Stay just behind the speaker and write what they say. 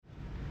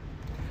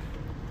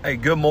Hey,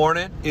 good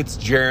morning. It's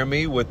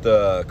Jeremy with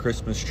the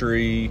Christmas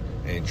Tree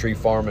and Tree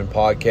Farming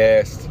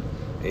Podcast.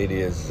 It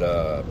is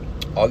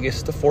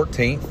August the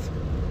 14th.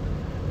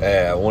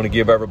 I want to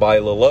give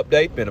everybody a little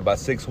update. Been about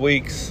 6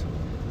 weeks.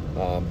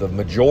 The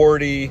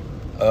majority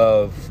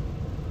of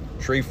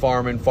tree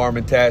farming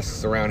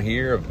tasks around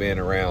here have been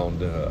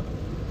around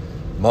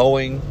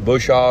mowing,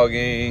 bush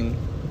hogging,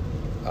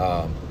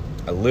 a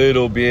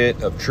little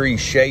bit of tree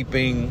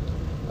shaping.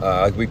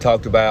 Like we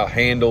talked about,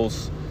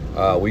 handles.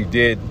 We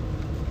did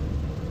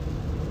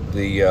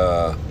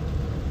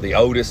the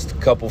oldest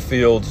couple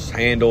fields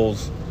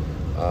handles.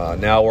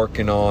 Now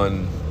working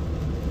on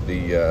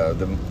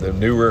the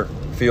newer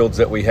fields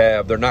that we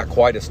have. They're not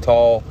quite as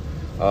tall,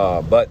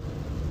 but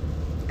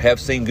have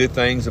seen good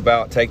things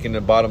about taking the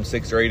bottom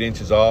 6 or 8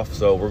 inches off.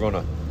 So we're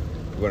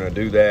gonna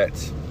do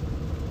that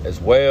as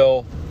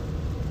well.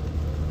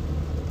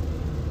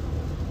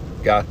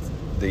 Got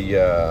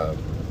the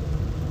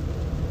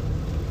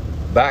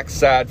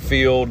backside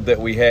field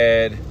that we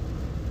had.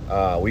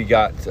 We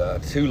got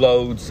 2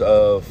 loads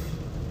of,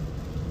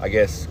 I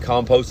guess,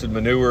 composted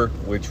manure,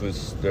 which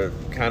was they're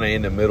kind of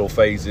in the middle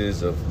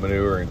phases of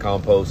manure and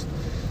compost.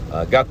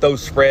 Got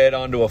those spread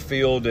onto a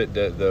field that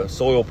the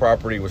soil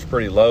property was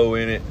pretty low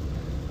in it.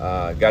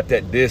 Got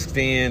that disked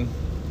in,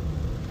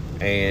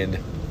 and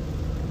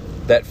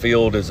that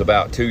field is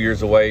about 2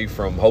 years away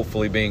from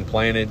hopefully being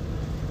planted.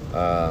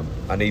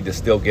 I need to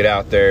still get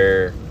out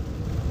there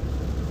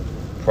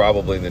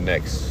probably the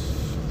next,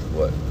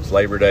 it's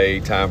Labor Day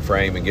time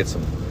frame, and get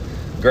some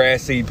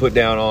grass seed put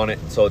down on it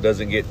so it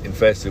doesn't get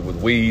infested with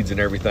weeds and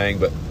everything.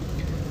 But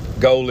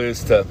goal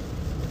is to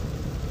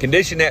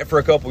condition that for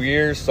a couple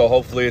years, so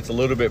hopefully it's a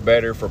little bit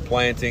better for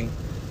planting.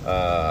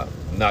 I'm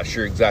not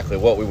sure exactly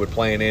what we would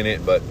plant in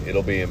it, but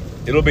it'll be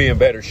in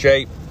better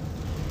shape.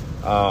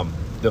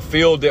 The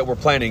field that we're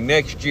planting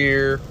next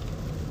year,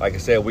 like I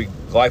said, we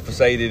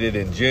glyphosated it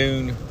in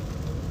June.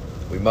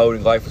 We mowed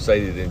and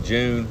glyphosated it in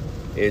June.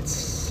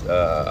 It's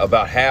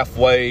about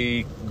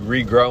halfway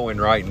regrowing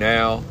right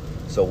now,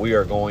 so we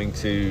are going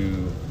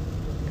to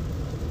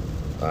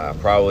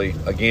probably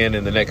again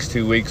in the next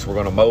 2 weeks we're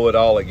going to mow it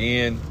all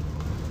again,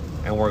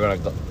 and we're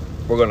going to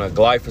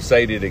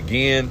glyphosate it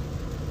again.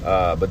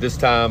 But this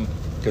time,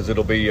 because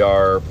it'll be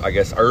our, I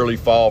guess, early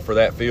fall for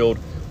that field,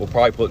 we'll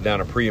probably put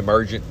down a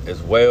pre-emergent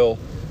as well.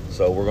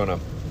 So we're going to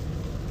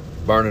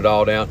burn it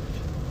all down.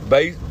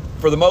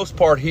 For the most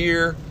part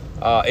here,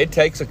 it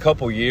takes a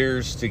couple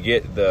years to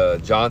get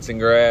the Johnson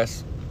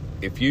grass.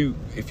 If you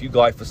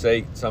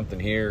glyphosate something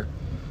here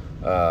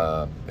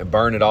and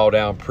burn it all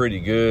down pretty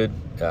good,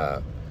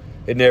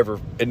 it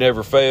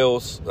never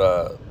fails.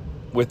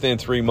 Within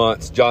 3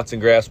 months, Johnson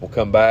grass will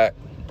come back,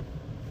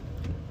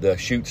 the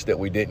shoots that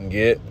we didn't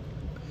get,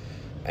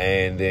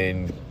 and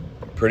then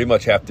pretty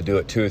much have to do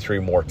it 2 or 3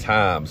 more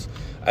times.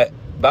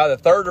 By the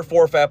 3rd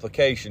or 4th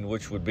application,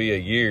 which would be a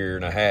year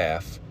and a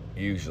half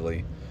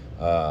usually,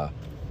 a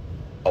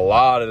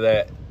lot of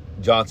that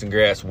Johnson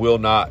grass will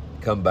not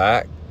come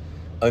back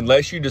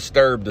unless you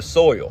disturb the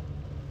soil.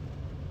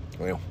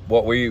 Well,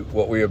 what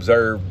we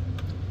observe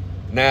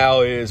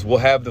now is we'll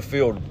have the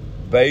field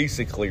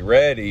basically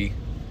ready.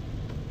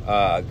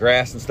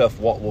 Grass and stuff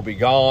will be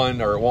gone,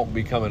 or it won't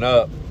be coming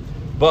up.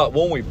 But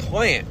when we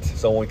plant,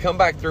 so when we come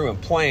back through and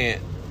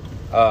plant,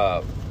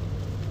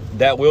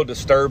 that will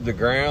disturb the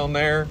ground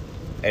there,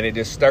 and it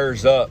just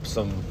stirs up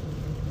some,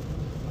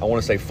 I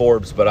want to say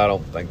forbs, but I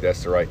don't think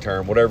that's the right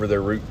term. Whatever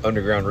their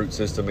underground root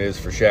system is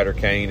for shatter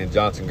cane and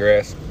Johnson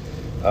grass.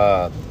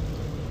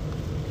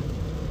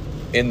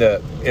 In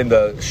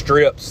the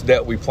strips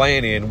that we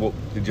plant in,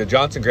 the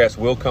Johnson grass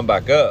will come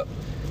back up.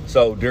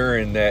 So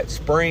during that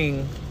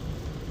spring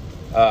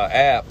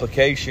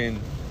application,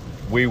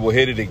 we will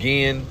hit it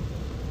again.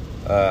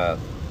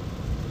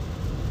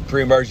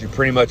 Pre-emergent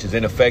pretty much is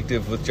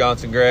ineffective with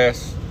Johnson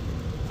grass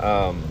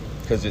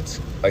because it's,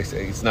 like I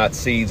say, it's not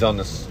seeds on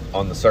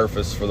the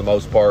surface for the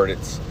most part.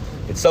 It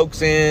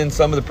soaks in.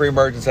 Some of the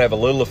pre-emergents have a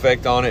little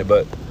effect on it,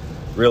 but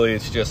really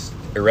it's just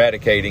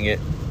eradicating it.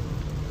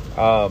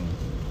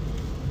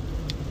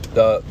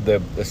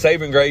 The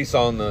saving grace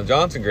on the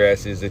Johnson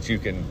grass is that you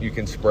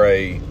can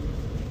spray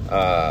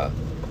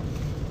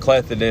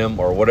clethodim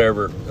or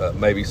whatever.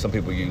 Maybe some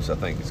people use, I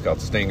think it's called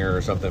Stinger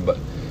or something, but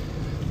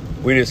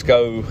we just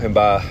go and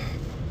buy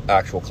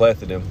actual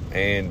clethodim,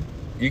 and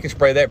you can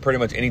spray that pretty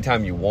much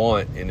anytime you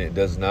want, and it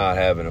does not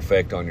have an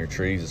effect on your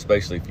trees,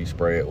 especially if you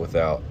spray it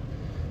without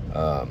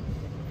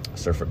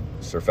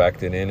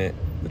surfactant in it,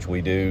 which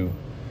we do,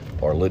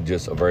 or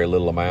just a very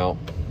little amount,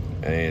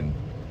 and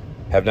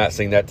have not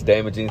seen that to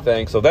damage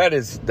anything. So that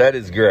is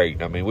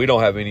great. I mean, we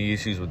don't have any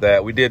issues with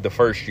that. We did the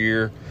first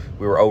year.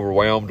 We were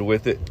overwhelmed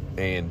with it,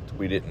 and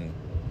we didn't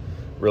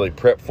really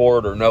prep for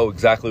it or know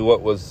exactly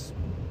what was,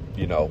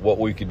 what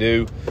we could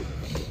do.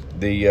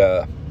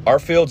 Our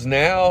fields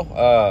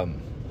now,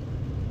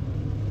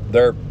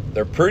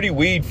 they're pretty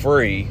weed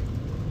free,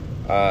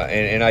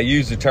 and I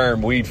use the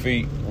term weed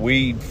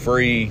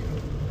free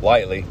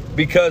lightly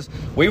because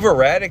we've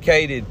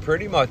eradicated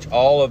pretty much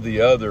all of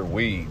the other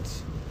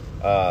weeds.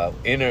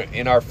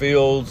 In our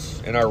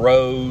fields, in our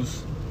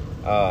rows,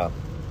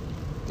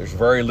 there's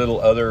very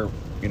little other,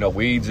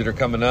 weeds that are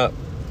coming up.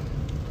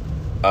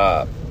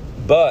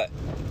 But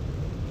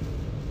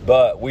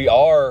we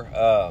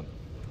are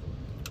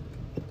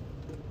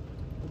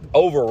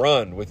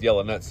overrun with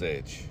yellow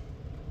nutsedge,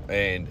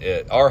 and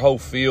our whole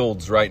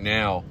fields right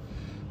now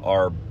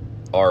are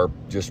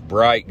just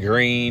bright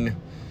green.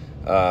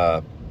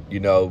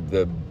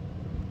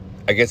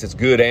 I guess it's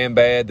good and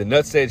bad. The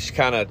nutsedge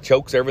kind of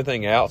chokes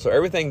everything out. So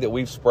everything that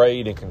we've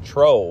sprayed and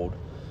controlled,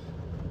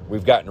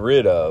 we've gotten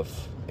rid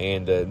of.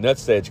 And the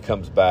nutsedge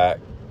comes back,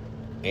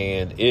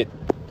 and it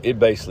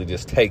basically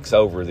just takes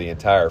over the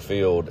entire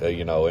field,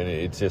 and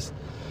it just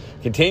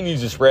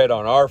continues to spread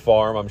on our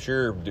farm. I'm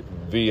sure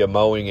via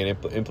mowing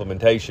and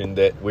implementation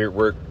that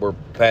we're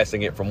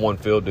passing it from one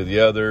field to the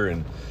other.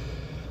 And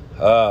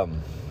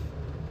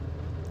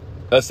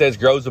nutsedge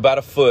grows about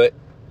a foot,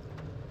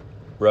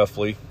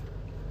 roughly.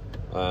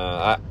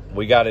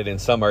 We got it in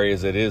some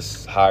areas that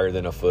is higher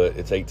than a foot.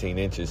 It's 18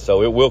 inches,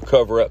 so it will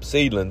cover up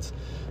seedlings.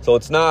 So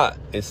it's not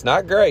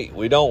great.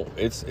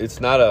 It's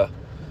not a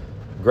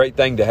great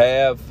thing to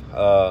have.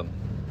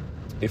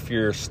 If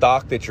your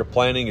stock that you're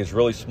planting is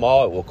really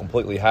small, it will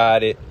completely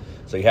hide it.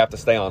 So you have to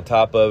stay on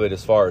top of it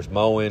as far as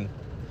mowing.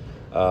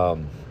 But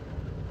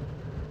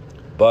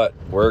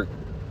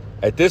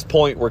at this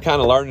point, we're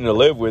kind of learning to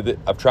live with it.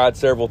 I've tried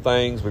several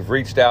things. We've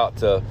reached out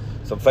to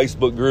some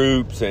Facebook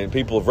groups, and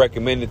people have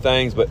recommended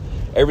things, but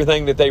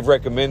everything that they've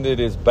recommended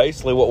is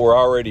basically what we're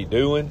already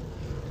doing.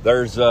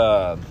 There's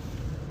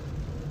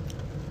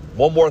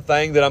one more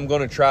thing that I'm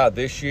going to try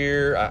this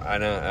year.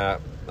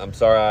 I'm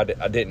sorry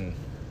I didn't.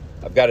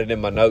 I've got it in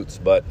my notes,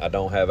 but I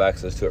don't have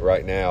access to it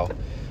right now.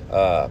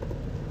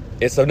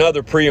 It's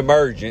another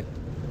pre-emergent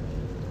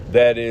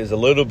that is a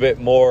little bit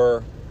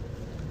more,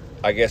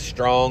 I guess,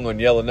 strong on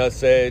yellow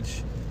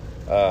nutsedge,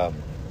 or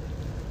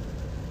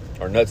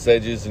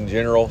nutsedges in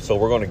general. So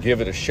we're going to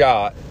give it a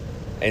shot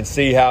and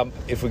see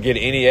if we get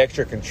any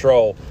extra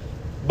control.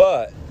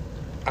 But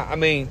I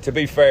mean, to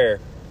be fair,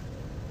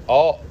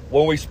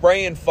 when we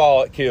spray in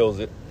fall, it kills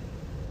it,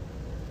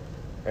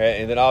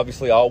 and then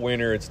obviously all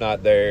winter it's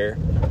not there.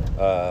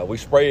 We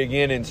spray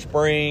again in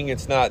spring,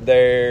 it's not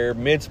there.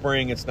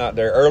 Mid-spring, it's not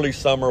there. Early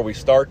summer, we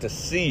start to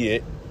see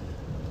it.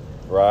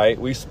 Right,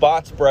 we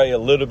spot spray a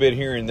little bit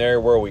here and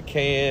there where we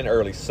can.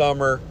 Early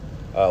summer,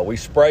 we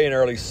spray in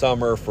early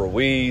summer for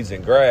weeds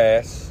and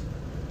grass,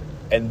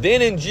 and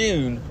then in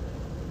June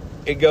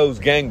it goes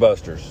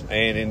gangbusters.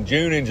 And in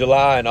June and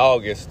July and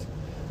August,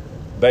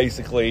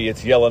 basically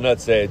it's yellow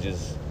nutsedge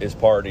is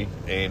party,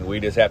 and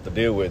we just have to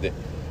deal with it.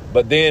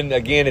 But then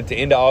again, at the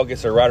end of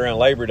August or right around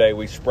Labor Day,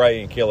 we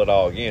spray and kill it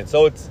all again.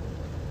 So it's,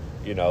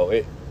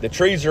 the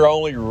trees are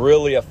only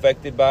really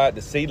affected by it.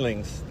 The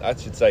seedlings, I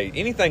should say,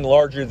 anything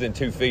larger than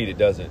 2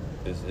 feet,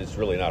 it's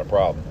really not a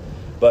problem.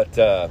 But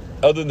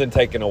other than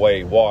taking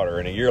away water,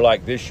 in a year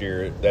like this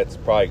year, that's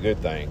probably a good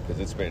thing, because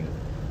it's been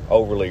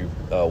overly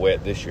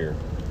wet this year.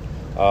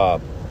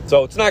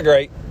 So it's not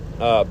great,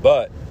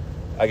 but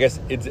I guess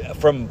it's,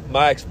 from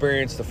my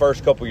experience, the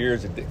first couple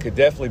years, it could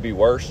definitely be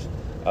worse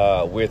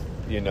with,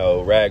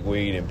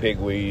 ragweed and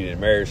pigweed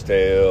and mare's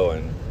tail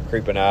and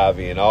creeping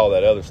ivy and all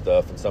that other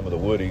stuff, and some of the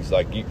woodies.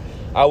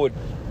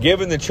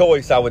 Given the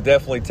choice, I would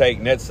definitely take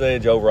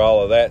nutsedge over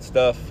all of that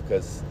stuff,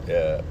 because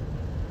I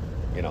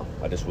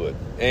just would.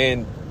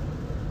 And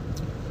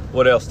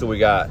what else do we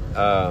got?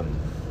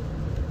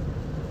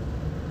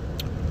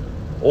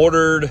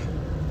 Ordered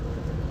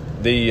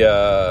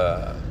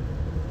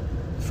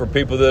for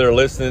people that are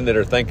listening that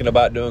are thinking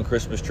about doing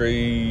Christmas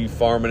tree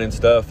farming and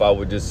stuff, I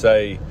would just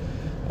say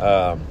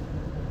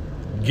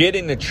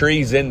getting the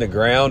trees in the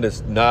ground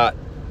is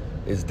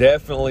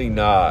definitely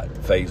not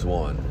phase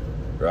 1,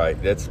 right?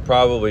 That's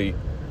probably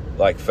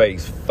like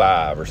phase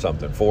 5 or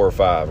something, 4 or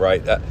 5,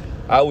 right?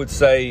 I would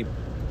say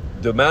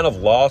the amount of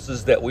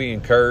losses that we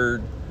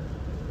incurred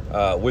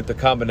with the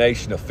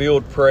combination of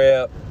field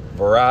prep,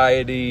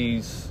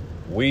 varieties,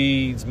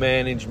 weeds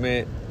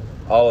management,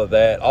 all of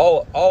that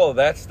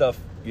stuff,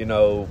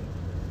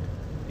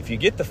 if you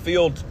get the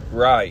field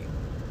right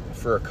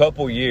for a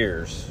couple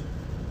years,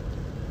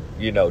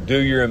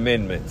 do your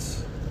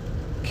amendments,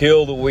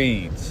 kill the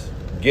weeds,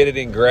 get it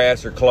in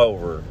grass or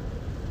clover,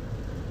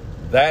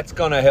 that's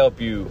going to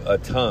help you a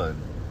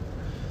ton.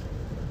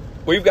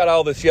 We've got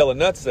all this yellow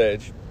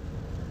nutsedge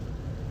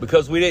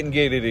because we didn't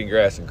get it in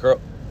grass and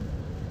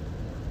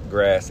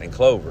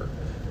clover.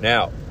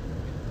 Now,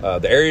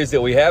 the areas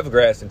that we have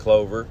grass and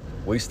clover,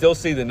 we still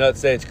see the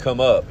nutsedge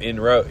come up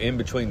in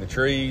between the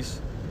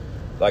trees.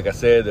 Like I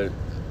said,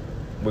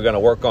 we're going to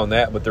work on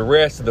that, but the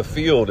rest of the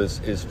field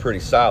is pretty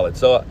solid.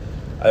 So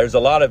there's a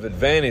lot of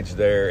advantage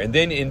there. And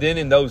then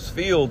in those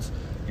fields,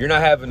 you're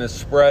not having to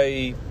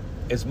spray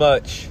as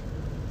much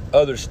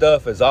other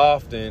stuff as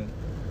often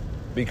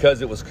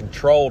because it was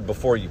controlled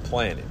before you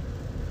planted,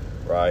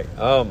 right?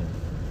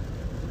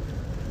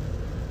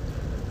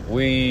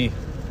 We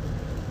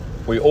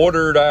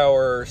ordered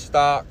our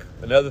stock.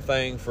 Another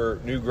thing for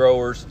new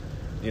growers,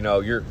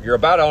 you're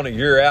about on a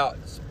year out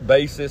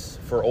basis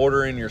for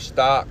ordering your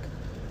stock.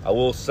 I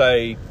will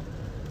say,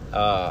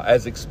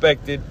 as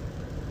expected,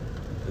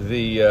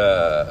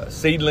 the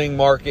seedling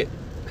market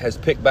has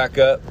picked back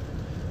up.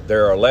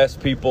 There are less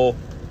people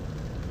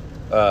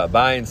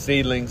buying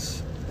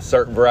seedlings,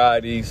 certain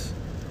varieties,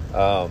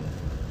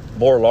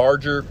 more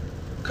larger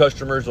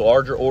customers,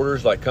 larger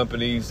orders, like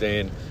companies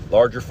and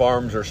larger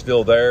farms are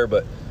still there,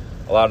 but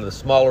a lot of the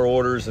smaller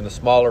orders and the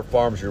smaller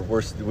farms,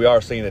 we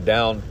are seeing a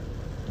down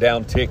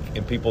tick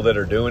in people that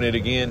are doing it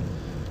again.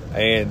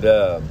 And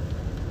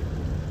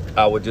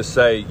I would just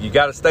say you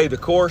got to stay the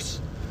course.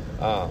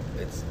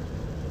 It's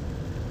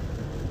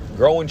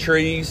growing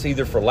trees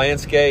either for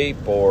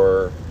landscape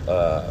or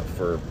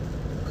for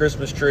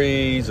Christmas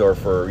trees or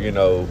for,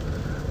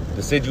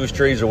 deciduous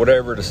trees or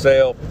whatever to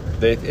sell.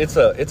 It's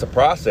a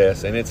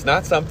process, and it's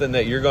not something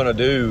that you're going to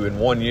do in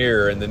 1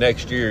 year and the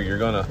next year you're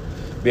going to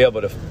be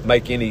able to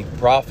make any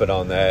profit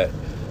on that.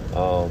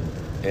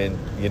 And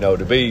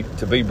to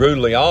be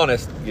brutally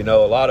honest, a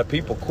lot of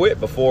people quit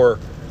before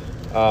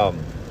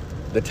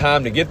the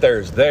time to get there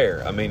is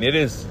there. I mean, it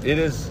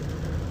is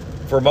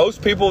for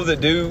most people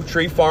that do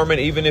tree farming,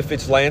 even if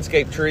it's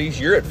landscape trees,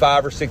 you're at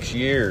 5 or 6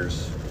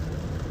 years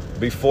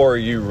before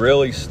you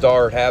really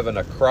start having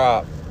a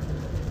crop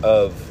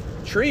of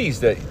trees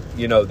that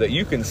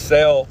you can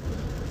sell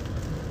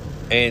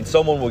and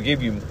someone will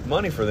give you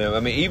money for them. I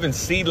mean, even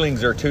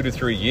seedlings are 2 to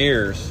 3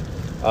 years.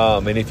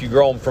 And if you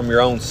grow them from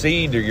your own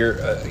seed, or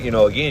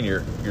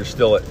you're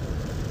still at,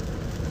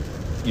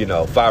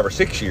 5 or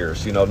 6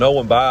 years. No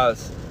one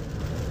buys,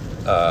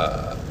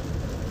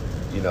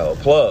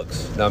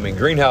 plugs. I mean,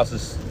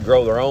 greenhouses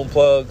grow their own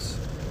plugs.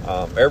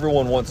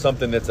 Everyone wants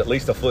something that's at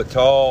least a foot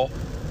tall.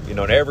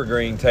 An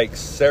evergreen takes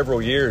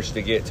several years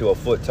to get to a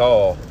foot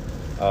tall.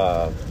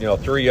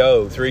 3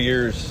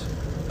 years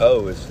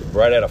is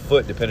right at a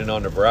foot, depending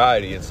on the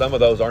variety. And some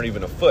of those aren't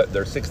even a foot;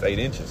 they're 6 to 8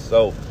 inches.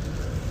 So,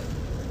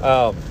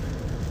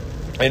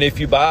 and if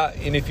you buy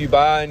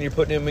and you're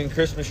putting them in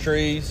Christmas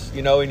trees,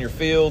 in your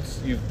fields,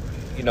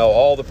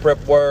 all the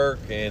prep work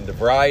and the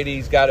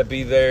varieties got to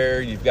be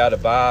there. You've got to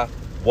buy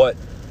what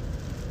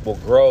will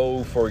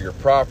grow for your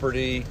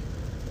property.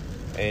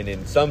 And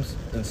in some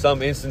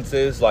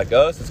instances, like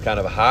us, it's kind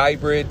of a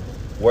hybrid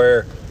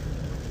where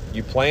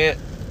you plant.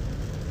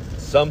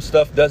 Some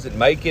stuff doesn't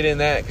make it in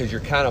that because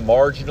you're kind of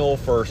marginal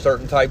for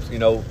certain types.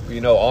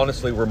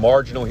 Honestly, we're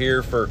marginal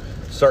here for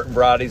certain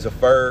varieties of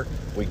fir.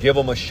 We give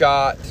them a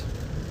shot.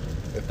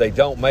 If they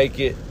don't make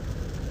it,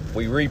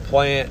 we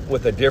replant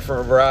with a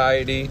different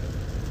variety.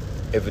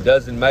 If it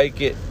doesn't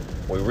make it,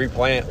 we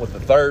replant with the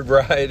third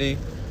variety.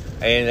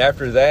 And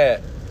after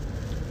that,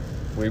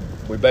 we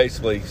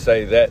basically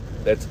say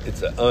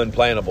it's an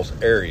unplantable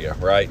area,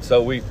 right?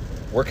 So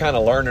we're kind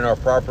of learning our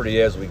property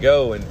as we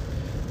go. And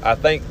I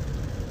think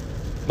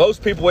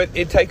most people,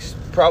 it takes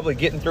probably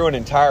getting through an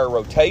entire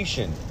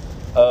rotation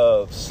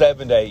of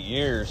 7 to 8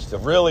 years to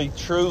really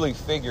truly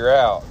figure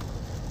out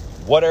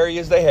what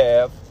areas they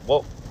have,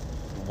 what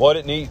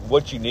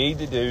you need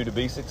to do to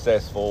be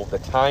successful, the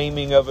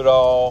timing of it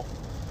all.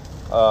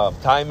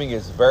 Timing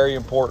is very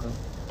important.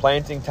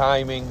 Planting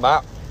timing.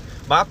 My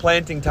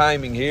planting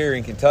timing here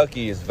in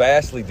Kentucky is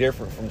vastly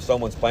different from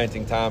someone's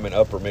planting time in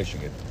Upper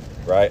Michigan,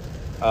 right?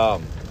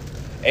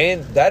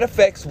 And that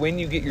affects when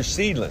you get your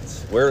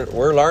seedlings.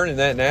 We're learning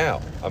that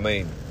now. I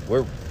mean,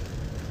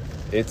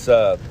 it's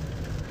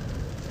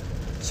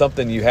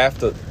something you have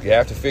to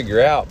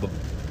figure out.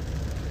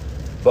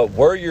 But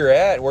where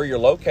you're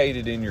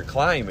located in your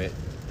climate,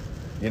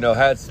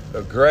 has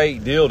a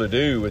great deal to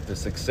do with the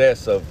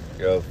success of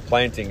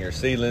planting your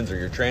seedlings or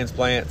your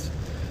transplants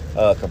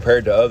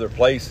compared to other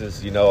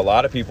places. A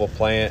lot of people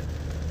plant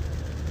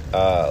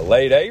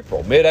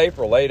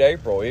mid-April, late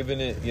April,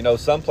 even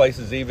some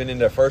places even in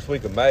the first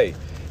week of May.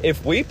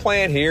 If we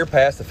plant here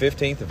past the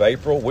 15th of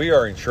April, we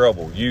are in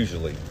trouble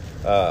usually.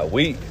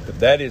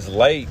 That is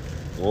late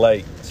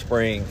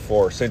spring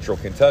for Central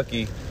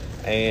Kentucky,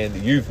 and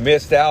you've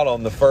missed out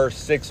on the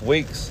first 6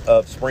 weeks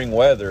of spring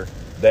weather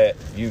that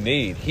you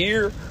need.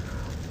 Here,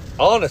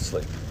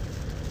 honestly,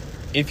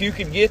 if you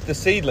could get the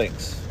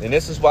seedlings, and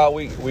this is why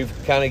we've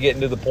kind of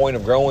getting to the point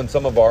of growing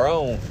some of our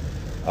own,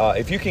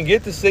 if you can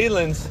get the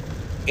seedlings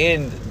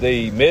in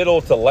the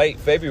middle to late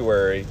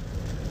February,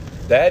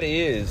 that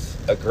is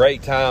a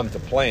great time to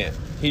plant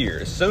here.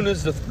 As soon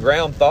as the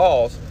ground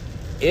thaws,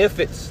 if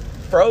it's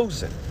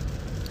frozen.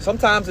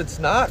 Sometimes it's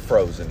not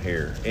frozen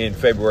here in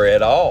February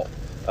at all.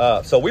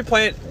 So we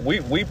plan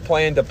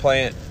to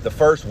plant the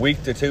first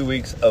week to 2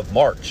 weeks of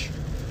March,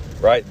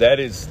 right? That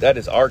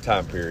is our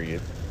time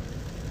period.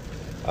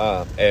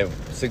 And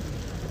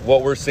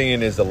what we're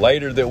seeing is the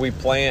later that we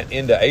plant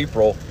into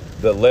April,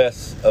 the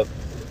less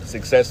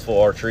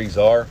successful our trees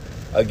are.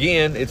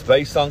 Again, it's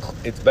based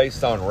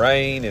on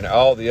rain and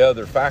all the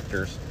other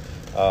factors.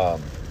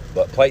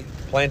 But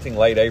planting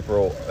late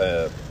April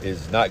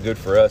is not good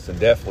for us, and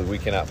definitely we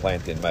cannot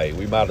plant in May.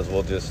 We might as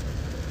well just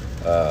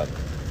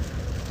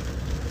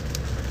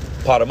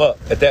pot them up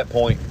at that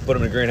point, put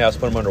them in the greenhouse,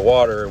 put them under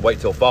water, and wait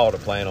till fall to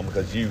plant them,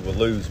 because you will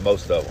lose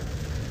most of them.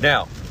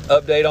 Now,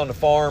 update on the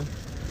farm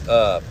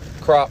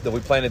crop that we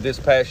planted this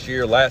past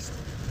year. Last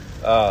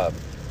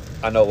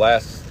I know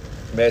last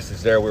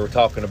message there we were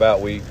talking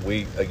about we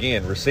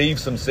again received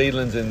some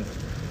seedlings and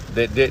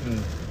that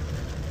didn't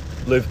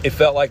live. It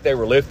felt like they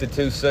were lifted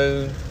too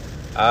soon.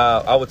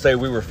 I would say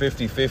we were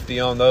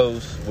 50-50 on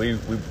those.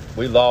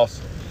 We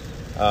lost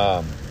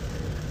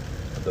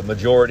the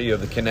majority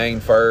of the Canaan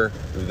fir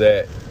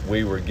that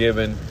we were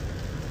given.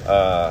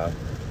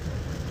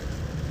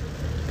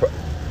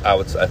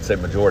 I'd say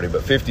majority,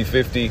 but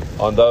 50-50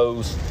 on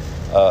those.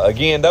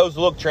 Again, those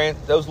look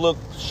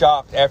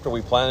shocked after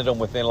we planted them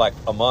within like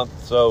a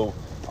month. So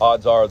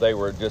odds are they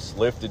were just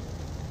lifted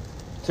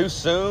too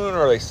soon,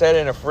 or they sat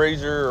in a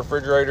freezer or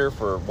refrigerator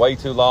for way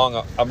too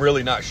long. I'm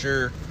really not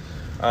sure.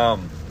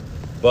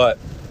 But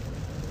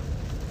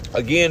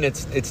again,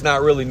 it's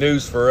not really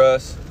news for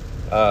us.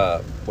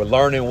 We're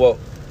learning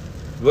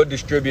what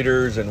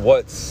distributors and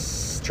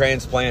what's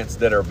transplants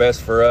that are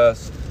best for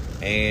us,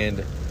 and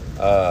it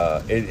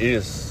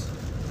is,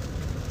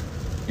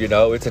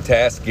 it's a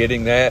task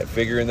getting that,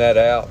 figuring that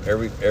out.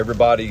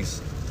 Everybody's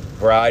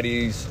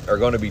varieties are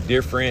going to be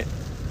different.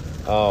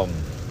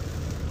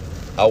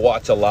 I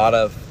watch a lot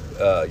of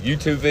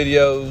YouTube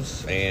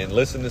videos and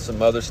listen to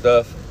some other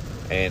stuff,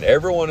 and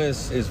everyone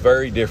is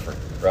very different,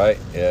 right?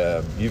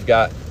 You've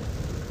got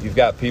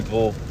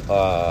people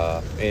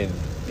in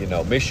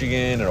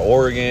Michigan and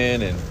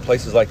Oregon and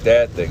places like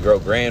that grow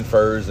Grand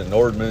Firs and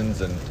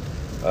Nordmans and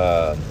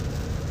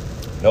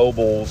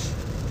Nobles,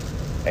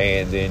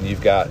 and then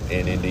you've got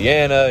in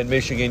Indiana and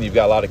Michigan you've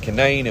got a lot of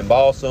Canaan and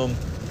Balsam,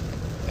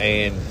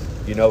 and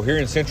here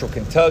in central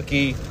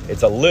Kentucky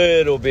it's a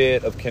little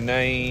bit of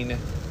Canaan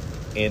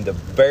in the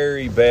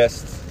very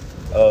best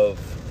of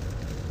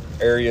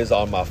areas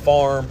on my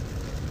farm,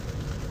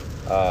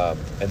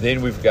 and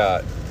then we've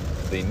got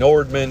the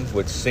Nordman,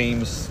 which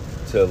seems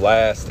to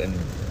last and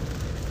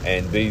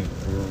be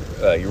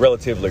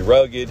relatively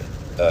rugged.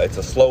 It's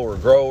a slower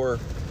grower,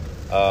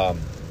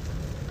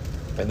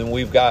 and then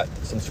we've got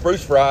some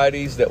spruce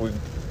varieties that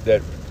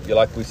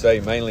like we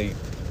say mainly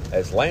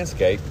as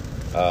landscape,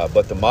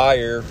 but the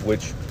Meyer,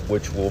 which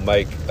will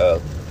make a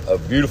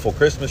beautiful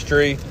Christmas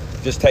tree,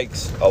 just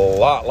takes a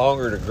lot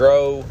longer to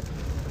grow.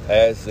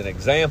 As an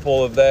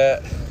example of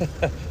that,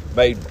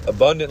 made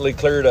abundantly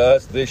clear to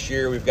us this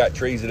year, we've got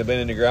trees that have been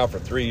in the ground for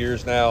 3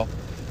 years now.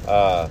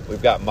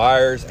 We've got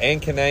Meyers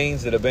and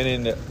Canaans that have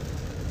been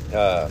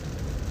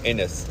in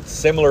a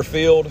similar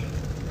field,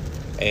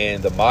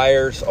 and the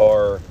Meyers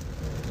are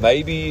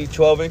maybe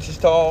 12 inches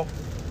tall,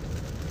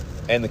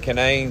 and the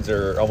Canaans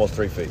are almost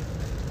 3 feet,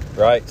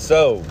 right?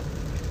 So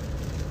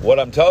what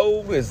I'm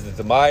told is that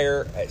the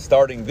Meyer,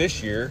 starting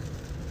this year,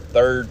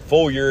 third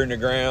full year in the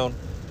ground,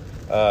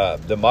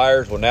 the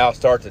Meyers will now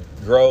start to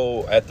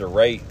grow at the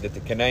rate that the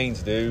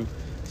Canaans do,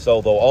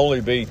 so they'll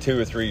only be 2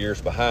 or 3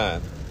 years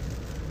behind.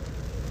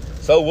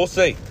 So we'll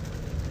see.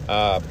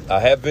 I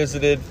have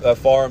visited a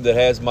farm that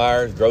has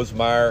Meyers, grows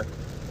Meyer,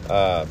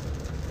 and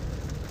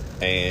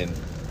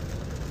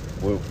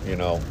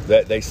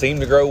that they seem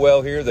to grow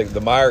well here.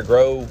 The Meyer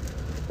grow;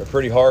 they're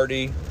pretty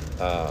hardy.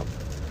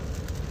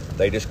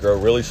 They just grow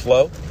really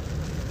slow,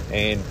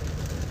 and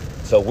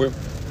so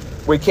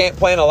we can't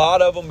plant a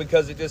lot of them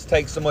because it just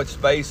takes so much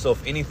space. So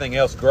if anything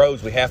else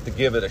grows, we have to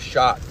give it a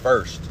shot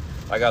first.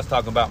 Like I was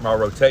talking about my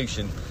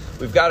rotation,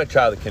 we've got to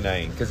try the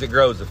Canaan because it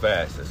grows the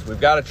fastest. We've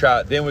got to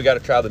try it. Then we got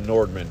to try the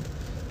Nordman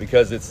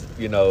because it's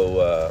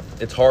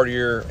it's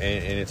hardier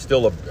and it's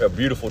still a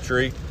beautiful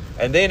tree.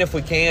 And then if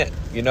we can't,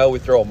 we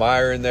throw a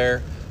Meyer in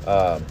there.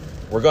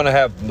 We're going to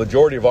have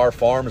majority of our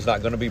farm is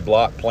not going to be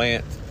block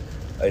plant.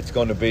 It's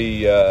going to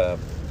be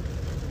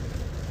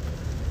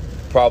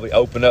probably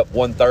open up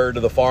 1/3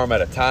 of the farm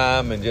at a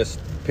time and just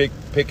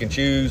pick and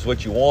choose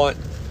what you want,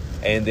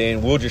 and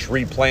then we'll just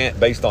replant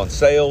based on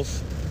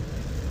sales.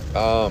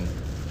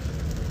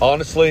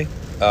 Honestly,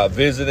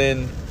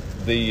 visiting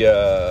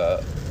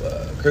the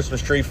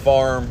Christmas tree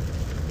farm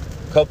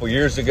a couple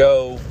years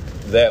ago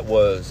that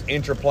was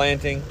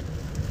intraplanting,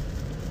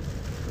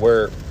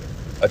 where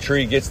a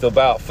tree gets to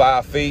about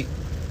 5 feet,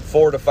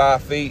 4 to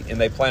 5 feet, and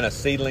they plant a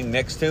seedling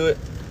next to it,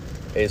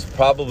 is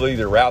probably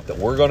the route that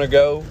we're going to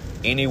go.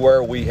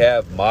 Anywhere we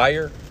have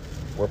Meyer,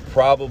 we're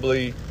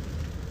probably,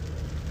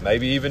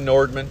 maybe even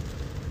Nordman,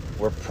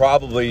 we're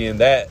probably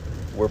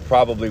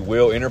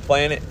will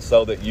interplant it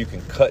so that you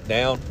can cut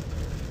down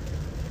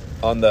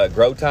on the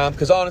grow time.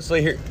 Because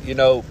honestly, here,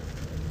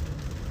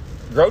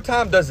 grow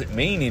time doesn't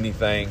mean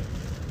anything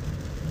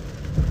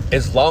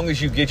as long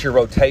as you get your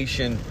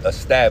rotation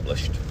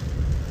established.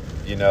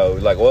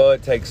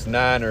 It takes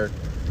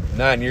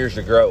 9 years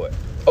to grow it.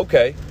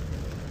 Okay.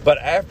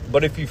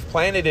 But if you've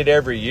planted it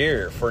every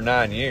year for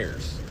 9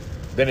 years,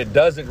 then it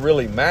doesn't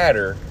really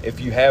matter if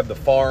you have the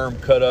farm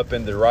cut up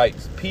into the right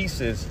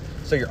pieces,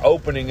 so you're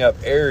opening up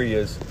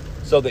areas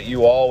so that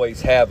you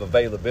always have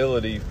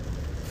availability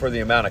for the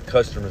amount of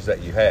customers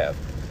that you have.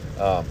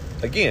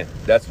 Again,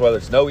 that's why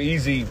there's no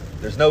easy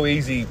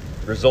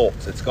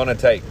results. It's going to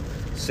take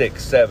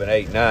 6, 7,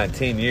 8, 9,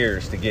 10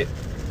 years to get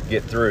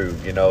through,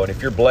 and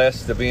if you're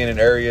blessed to be in an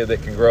area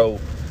that can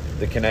grow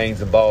the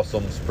Canaans and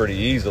Balsams pretty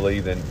easily,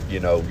 then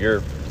you're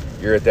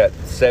you're at that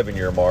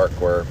 7-year mark,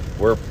 where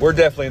we're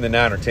definitely in the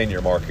 9 or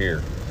 10-year mark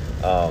here.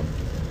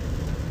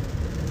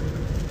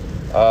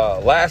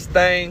 Last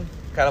thing,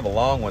 kind of a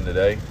long one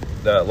today.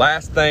 The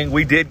last thing,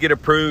 we did get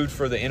approved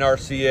for the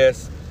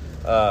NRCS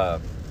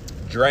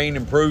drain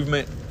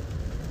improvement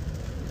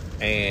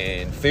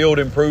and field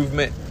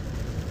improvement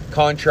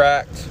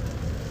contract.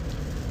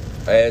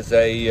 As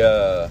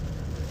a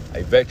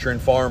veteran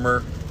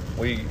farmer,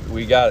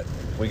 we got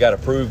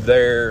approved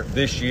there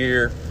this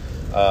year.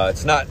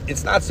 It's not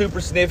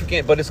super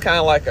significant, but it's kind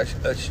of like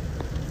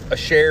a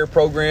share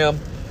program.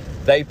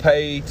 They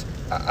paid.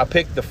 I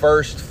picked the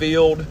first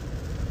field.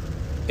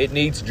 It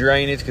needs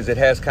drainage because it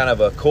has kind of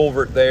a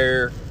culvert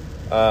there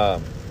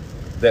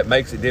that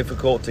makes it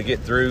difficult to get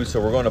through. So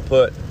we're going to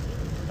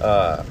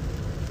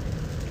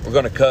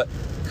cut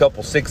a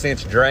couple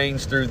 6-inch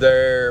drains through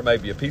there,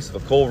 maybe a piece of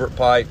a culvert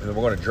pipe, and then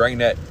we're going to drain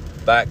that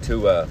back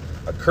to a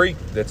creek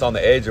that's on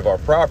the edge of our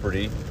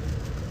property.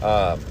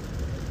 To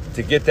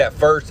get that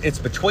first, it's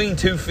between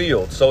 2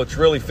 fields, so it's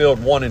really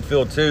field 1 and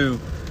field 2.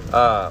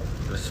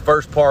 This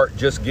first part,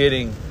 just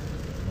getting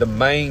the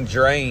main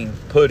drain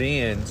put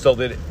in so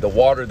that the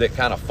water that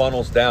kind of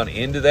funnels down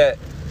into that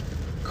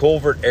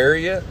culvert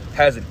area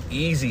has an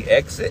easy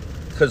exit.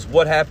 Because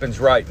what happens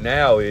right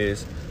now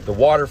is the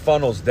water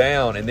funnels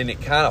down and then it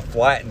kind of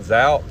flattens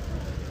out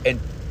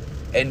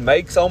and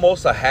makes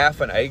almost a half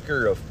an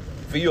acre of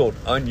field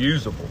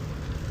unusable.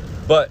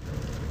 But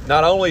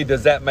not only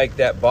does that make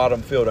that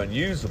bottom field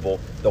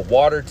unusable, the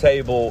water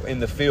table in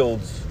the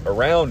fields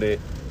around it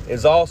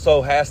is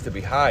also has to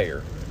be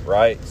higher,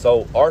 right?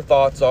 So our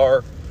thoughts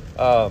are,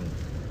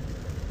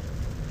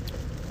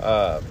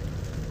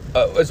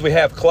 as we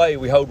have clay,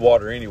 we hold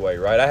water anyway,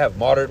 right? I have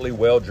moderately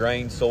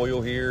well-drained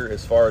soil here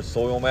as far as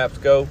soil maps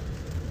go,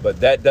 but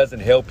that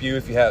doesn't help you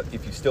if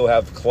you still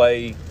have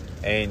clay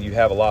and you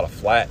have a lot of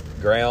flat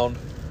ground,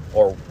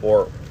 or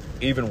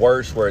even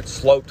worse, where it's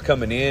sloped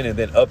coming in and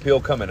then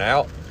uphill coming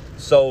out.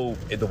 So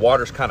the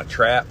water's kind of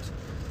trapped.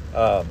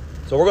 So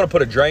we're going to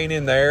put a drain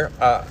in there.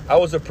 I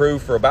was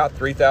approved for about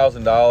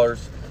 $3,000.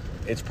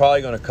 It's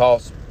probably going to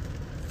cost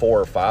 $4,000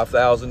 or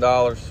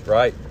 $5,000,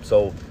 right?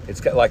 So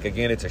it's like,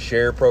 again, it's a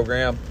share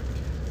program.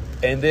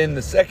 And then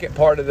the second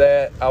part of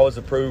that, I was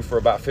approved for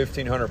about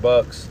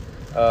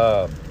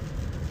 $1,500,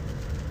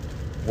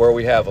 where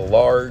we have a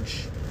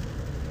large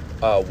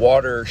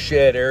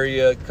watershed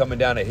area coming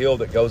down a hill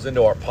that goes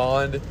into our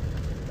pond.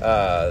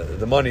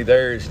 The money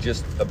there is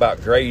just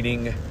about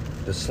grading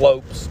the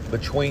slopes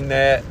between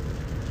that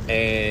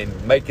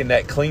and making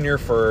that cleaner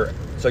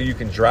so you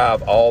can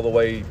drive all the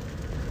way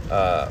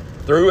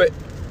through it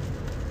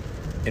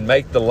and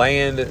make the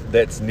land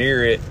that's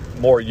near it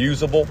more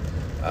usable.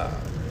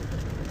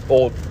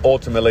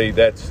 Ultimately,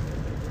 that's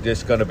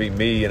just going to be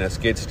me in a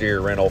skid steer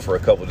rental for a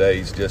couple of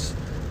days just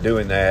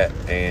doing that,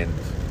 and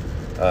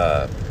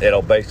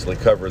it'll basically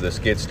cover the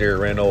skid steer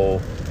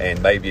rental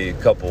and maybe a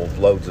couple of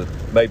loads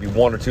of, maybe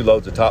 1 or 2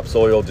 loads of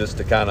topsoil just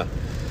to kind of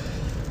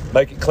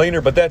make it cleaner.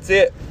 But that's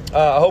it.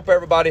 I hope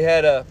everybody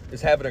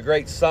is having a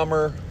great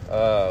summer.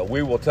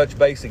 We will touch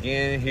base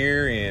again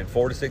here in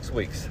 4 to 6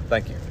 weeks.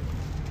 Thank you.